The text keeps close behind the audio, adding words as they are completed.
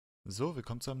So,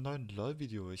 willkommen zu einem neuen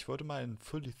LoL-Video. Ich wollte mal ein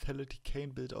Full Lethality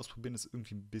Kayn-Bild ausprobieren, ist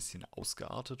irgendwie ein bisschen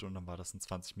ausgeartet und dann war das in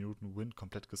 20 Minuten Win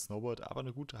komplett gesnowboardet, aber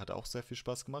eine gute, hat auch sehr viel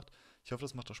Spaß gemacht. Ich hoffe,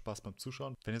 das macht auch Spaß beim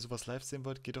Zuschauen. Wenn ihr sowas live sehen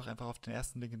wollt, geht doch einfach auf den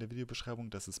ersten Link in der Videobeschreibung,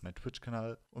 das ist mein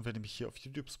Twitch-Kanal. Und wenn ihr mich hier auf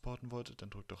YouTube supporten wollt, dann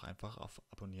drückt doch einfach auf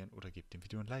Abonnieren oder gebt dem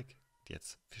Video ein Like.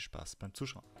 Jetzt viel Spaß beim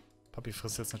Zuschauen. Papi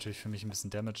frisst jetzt natürlich für mich ein bisschen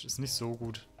Damage, ist nicht so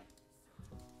gut.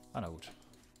 Ah, na gut.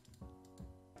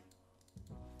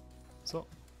 So.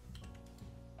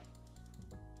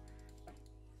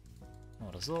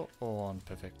 Oder so. Und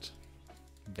perfekt.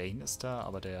 Wenn ist da,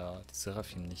 aber die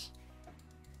Seraphim nicht.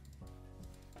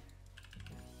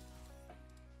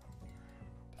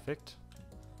 Perfekt.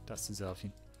 Da ist die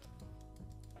Seraphim.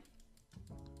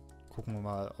 Gucken wir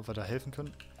mal, ob wir da helfen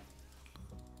können.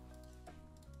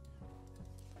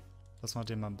 Lass mal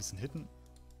den mal ein bisschen hitten.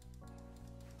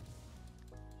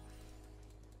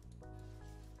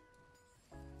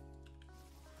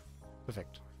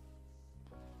 Perfekt.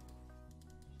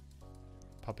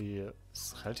 Papi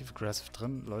ist relativ aggressive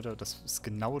drin. Leute, das ist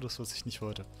genau das, was ich nicht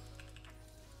wollte.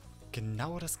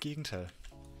 Genau das Gegenteil.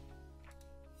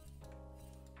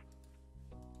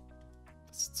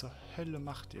 Was zur Hölle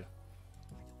macht ihr?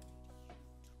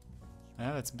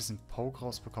 Ja, jetzt ein bisschen Poke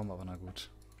rausbekommen, aber na gut.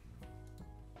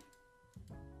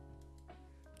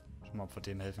 Schauen wir mal, ob wir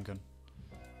dem helfen können.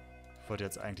 Ich wollte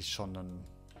jetzt eigentlich schon einen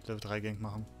Level 3 Gank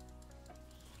machen.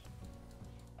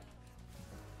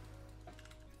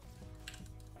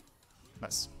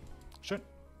 Nice. Schön.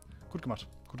 Gut gemacht.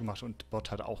 Gut gemacht. Und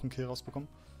Bot hat auch einen Kill rausbekommen.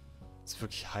 Das ist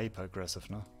wirklich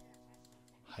hyper-aggressive, ne?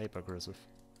 Hyper-aggressive.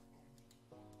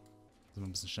 Also ein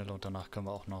bisschen schneller und danach können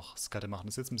wir auch noch Scutte machen.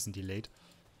 Das ist jetzt ein bisschen delayed.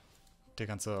 Der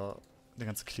ganze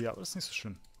Clear, aber das ist nicht so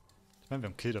schlimm. Ich meine, wir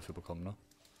haben Kill dafür bekommen, ne?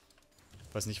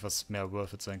 Weiß nicht, was mehr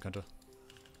worth it sein könnte.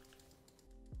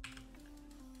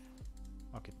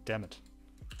 Okay, dammit.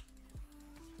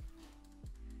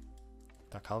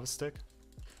 Dark Harvest Stack.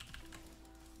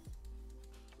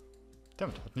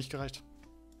 Damit, hat nicht gereicht.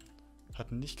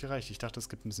 Hat nicht gereicht. Ich dachte, es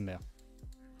gibt ein bisschen mehr.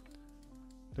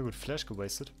 Na gut, Flash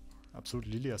gewastet. Absolut,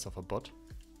 Lilia ist auf der Bot.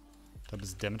 Da ein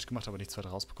bisschen Damage gemacht, aber nichts weiter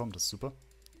rausbekommen. Das ist super.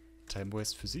 Time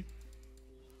Waste für sie.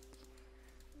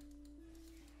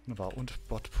 Wunderbar. Und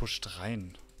Bot pusht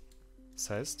rein. Das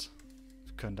heißt,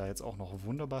 wir können da jetzt auch noch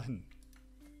wunderbar hin.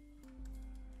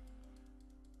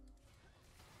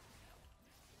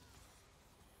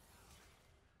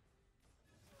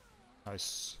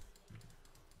 Nice.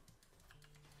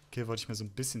 Okay, wollte ich mir so ein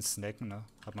bisschen snacken, ne?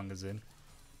 Hat man gesehen.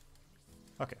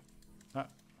 Okay. Ah,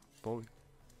 boy.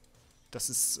 Das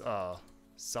ist,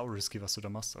 sau risky, was du da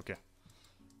machst. Okay.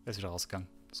 Er ist wieder rausgegangen.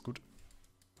 Ist gut.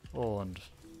 Und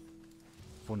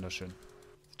wunderschön.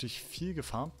 Natürlich viel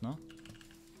gefarmt, ne?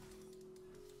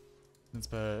 Sind jetzt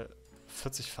bei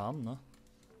 40 Farmen, ne?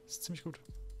 Ist ziemlich gut.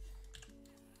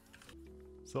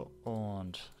 So,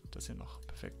 und das hier noch.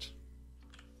 Perfekt.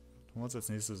 Tun wir uns als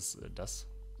nächstes das.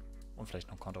 Und vielleicht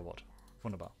noch ein Counterwort.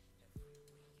 Wunderbar.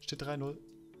 Steht 3-0.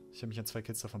 Ich habe mich an 2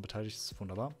 Kills davon beteiligt. Das ist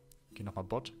wunderbar. Gehen nochmal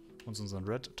Bot. Uns unseren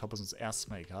Red. Top ist uns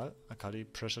erstmal egal. Akali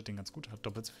pressured den ganz gut. Hat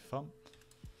doppelt so viel Farm.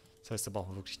 Das heißt, da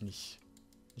brauchen wir wirklich nicht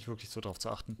wirklich so drauf zu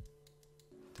achten.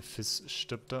 Der Fizz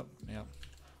stirbt da. Ja.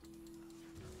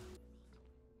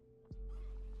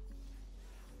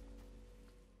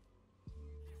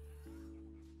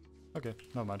 Okay,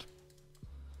 nevermind.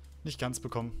 Nicht ganz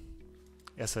bekommen.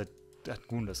 Er ist halt, der hat einen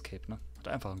guten Escape, ne? Hat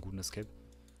einfach einen guten Escape.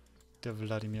 Der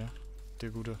Wladimir,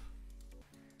 der Gute.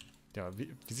 Ja,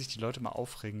 wie sich die Leute mal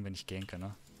aufregen, wenn ich ganke,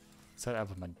 ne? Ist halt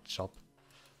einfach mein Job.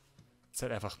 Ist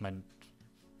halt einfach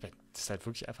ist halt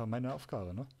wirklich einfach meine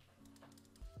Aufgabe, ne?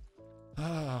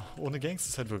 Ah, ohne Ganks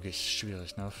ist halt wirklich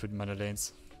schwierig, ne? Für meine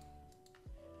Lanes.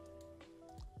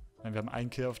 Wir haben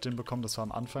einen Kill auf den bekommen, das war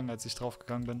am Anfang, als ich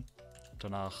draufgegangen bin.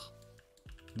 Danach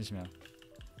nicht mehr.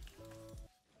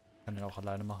 Kann den auch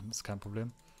alleine machen, ist kein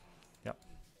Problem. Ja.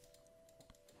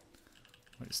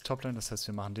 Und ist Toplane, das heißt,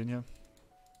 wir machen den hier.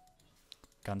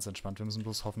 Ganz entspannt. Wir müssen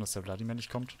bloß hoffen, dass der Wladimir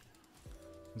nicht kommt.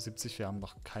 Um 70, wir haben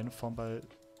noch keine Form bei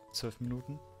 12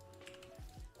 Minuten.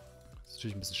 Das ist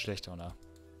natürlich ein bisschen schlechter, oder?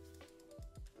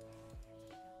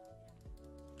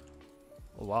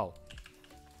 Oh, wow.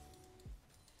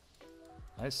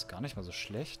 Nice, gar nicht mal so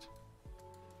schlecht.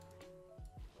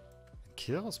 Ein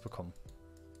Kill rausbekommen.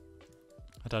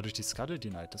 Hat dadurch die Scuttle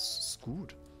denied. Das ist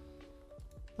gut.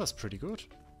 Das ist pretty good.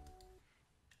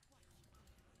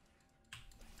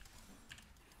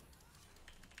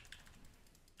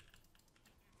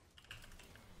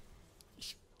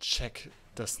 Ich check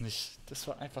das nicht. Das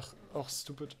war einfach auch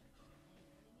stupid.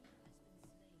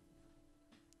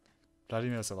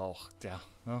 Wladimir ist aber auch, ja,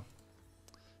 ne?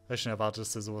 Hätte ich schon erwartet,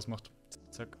 dass der sowas macht.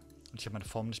 Zack. Und ich habe meine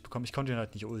Form nicht bekommen. Ich konnte ihn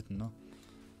halt nicht ulten, ne?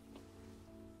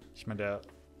 Ich meine, der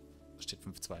steht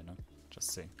 5-2, ne?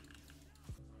 Just saying.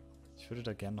 Ich würde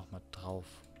da gern nochmal drauf.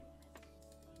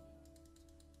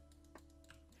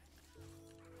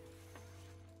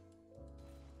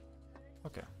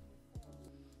 Okay.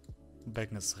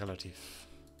 Becken ist relativ...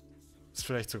 Ist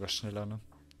vielleicht sogar schneller, ne?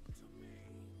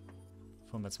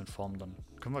 Vor allem jetzt mit Form, dann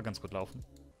können wir ganz gut laufen.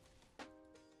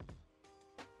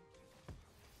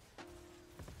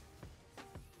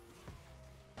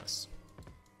 Nice.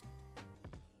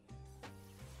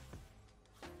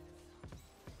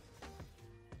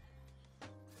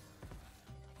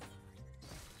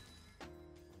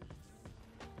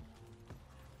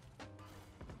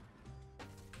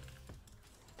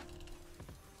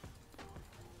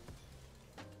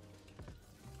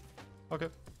 Okay.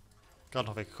 Gerade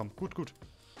noch weggekommen. Gut, gut.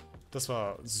 Das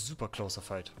war ein super closer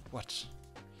Fight. What?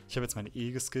 Ich habe jetzt meine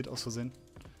E geskillt aus Versehen.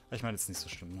 Ich meine, ist nicht so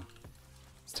schlimm, ne?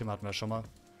 Das Thema hatten wir ja schon mal.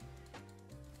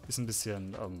 Ist ein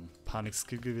bisschen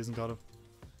Panik-Skill gewesen gerade.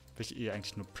 Weil ich E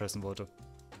eigentlich nur pressen wollte.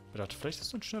 Ich dachte, vielleicht ist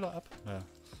so ein schneller ab. Naja.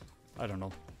 I don't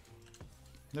know.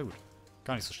 Na gut.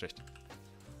 Gar nicht so schlecht.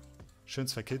 Schön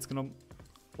 2 Kills genommen.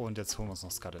 Und jetzt holen wir uns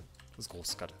noch Scuttle. Das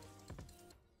große Scuttle.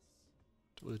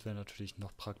 Die Ult wäre natürlich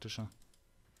noch praktischer.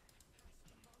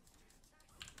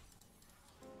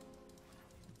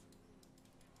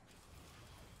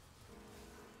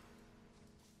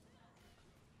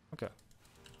 Okay.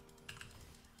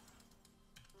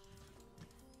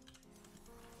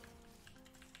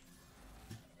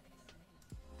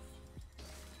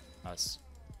 Nice.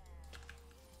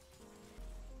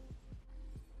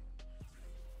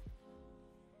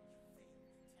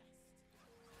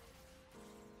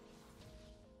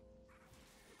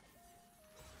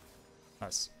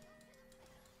 Nice.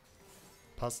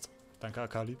 Passt. Danke,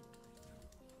 Akali.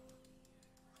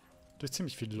 Durch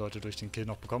ziemlich viele Leute durch den Kill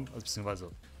noch bekommen. Also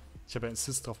beziehungsweise, ich habe ja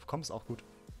Insist drauf bekommen, ist auch gut.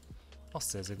 Auch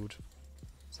sehr, sehr gut.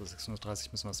 So,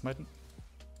 630 müssen wir smiten.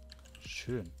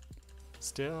 Schön.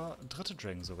 Ist der 3.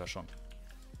 Dragon sogar schon.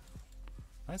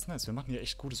 Nice, nice. Wir machen hier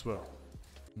echt gutes Work.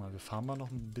 Mal, wir fahren mal noch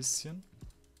ein bisschen.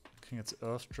 Wir kriegen jetzt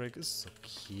Earth Drake, ist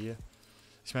okay.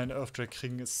 Ich meine, Earth Drake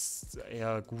kriegen ist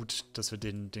eher gut, dass wir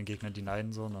den Gegnern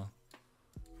denyen, so, ne?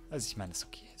 Also ich meine, ist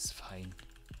okay, ist fein.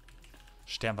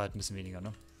 Sterben wir halt ein bisschen weniger,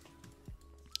 ne?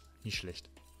 Nicht schlecht.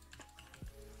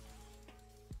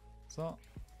 So.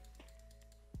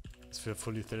 Ist für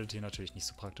Full Lethality natürlich nicht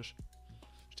so praktisch.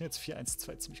 Stehen jetzt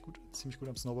 4-1-2 ziemlich gut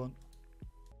am Snowballen.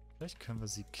 Vielleicht können wir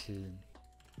sie killen.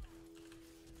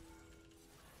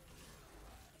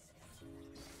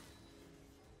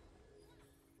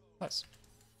 Nice.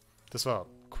 Das war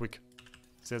quick.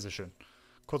 Sehr, sehr schön.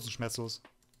 Kurz und schmerzlos.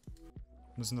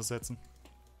 Müssen das setzen.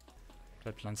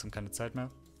 Bleibt langsam keine Zeit mehr.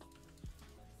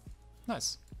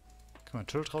 Nice. Kriegen wir einen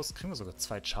Turret raus. Kriegen wir sogar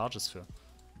 2 Charges für.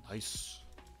 Nice.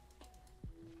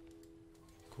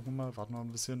 Gucken wir mal. Warten wir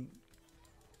ein bisschen.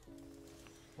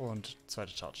 Und 2.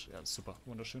 Charge. Ja, ist super.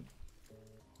 Wunderschön.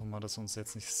 Hoffen wir mal, dass uns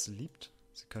jetzt nicht sleept.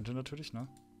 Sie könnte natürlich, ne?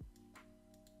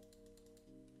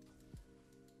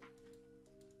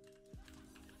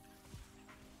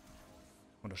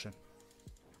 Wunderschön.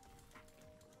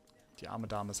 Die arme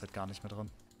Dame ist halt gar nicht mehr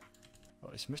dran.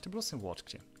 Aber ich möchte bloß den Ward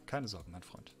clearen. Keine Sorge, mein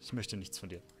Freund. Ich möchte nichts von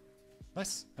dir.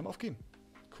 Nice. Wir haben aufgegeben.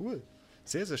 Cool.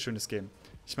 Sehr, sehr schönes Game.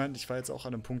 Ich meine, ich war jetzt auch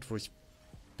an einem Punkt, wo ich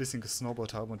ein bisschen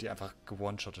gesnowboardet habe und die einfach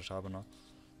gewone-shottet habe, ne?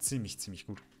 Ziemlich, ziemlich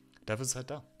gut. Dafür ist es halt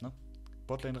da, ne?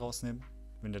 Botlane rausnehmen.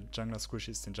 Wenn der Jungler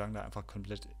squishy ist, den Jungler einfach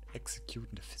komplett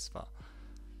executen. Der Fizz war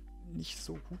nicht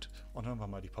so gut. Und dann haben wir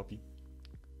mal die Poppy.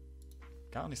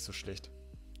 Gar nicht so schlecht.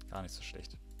 Gar nicht so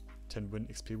schlecht. 10 Win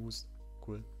XP Boost.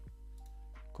 Cool.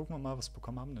 Gucken wir mal, was wir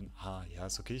bekommen haben. Denn, ja,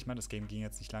 ist okay. Ich meine, das Game ging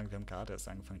jetzt nicht lange. Wir haben gerade erst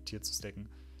angefangen, Tier zu stacken.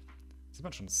 Sieht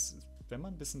man schon, wenn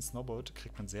man ein bisschen snowballt,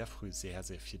 kriegt man sehr früh sehr,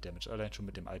 sehr viel Damage. Allein schon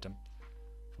mit dem Item.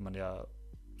 Wenn man ja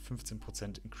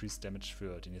 15% Increased Damage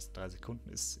für die nächsten 3 Sekunden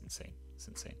ist insane. Ist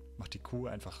insane. Macht die Q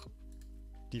einfach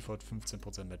Default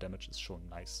 15% mehr Damage, ist schon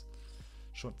nice.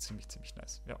 Schon ziemlich, ziemlich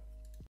nice. Ja.